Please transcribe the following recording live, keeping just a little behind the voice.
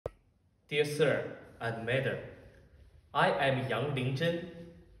Dear Sir and Madam, I am young Linzhen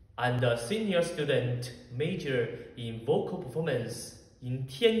and a senior student major in vocal performance in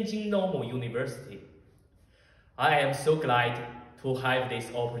Tianjin Normal University. I am so glad to have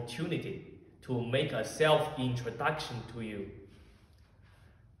this opportunity to make a self-introduction to you.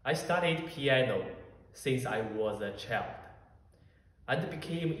 I studied piano since I was a child and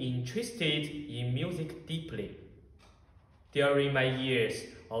became interested in music deeply. During my years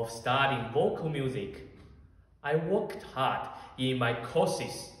of studying vocal music, I worked hard in my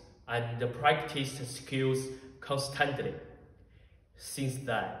courses and practiced skills constantly. Since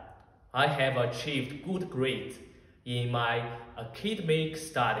then, I have achieved good grades in my academic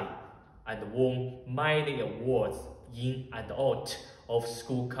study and won many awards in and out of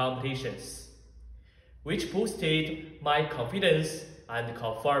school competitions, which boosted my confidence and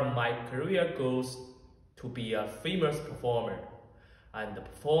confirmed my career goals to be a famous performer and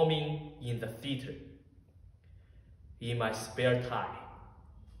performing in the theater. In my spare time,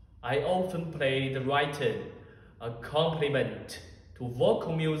 I often play the written accompaniment to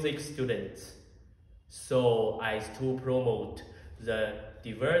vocal music students, so as to promote the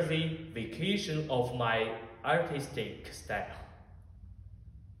diversification of my artistic style.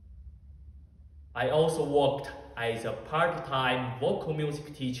 I also worked as a part-time vocal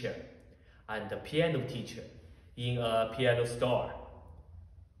music teacher and a piano teacher in a piano store.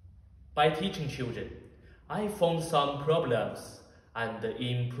 By teaching children, I found some problems and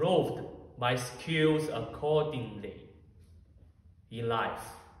improved my skills accordingly. In life,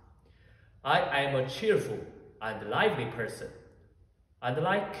 I am a cheerful and lively person and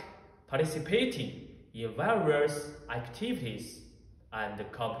like participating in various activities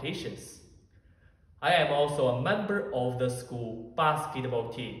and competitions. I am also a member of the school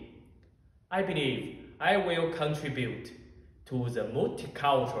basketball team. I believe I will contribute to the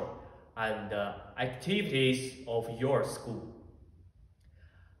multicultural and activities of your school.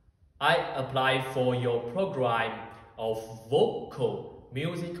 I applied for your program of vocal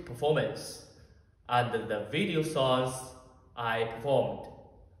music performance and the video songs I performed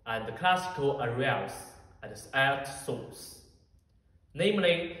and the classical arias and alt songs,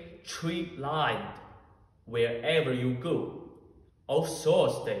 namely Tree Lined, Wherever You Go, All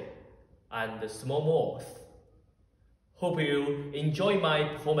Souls Day, and Small Mouth. Hope you enjoy my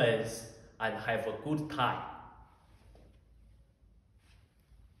performance and have a good time.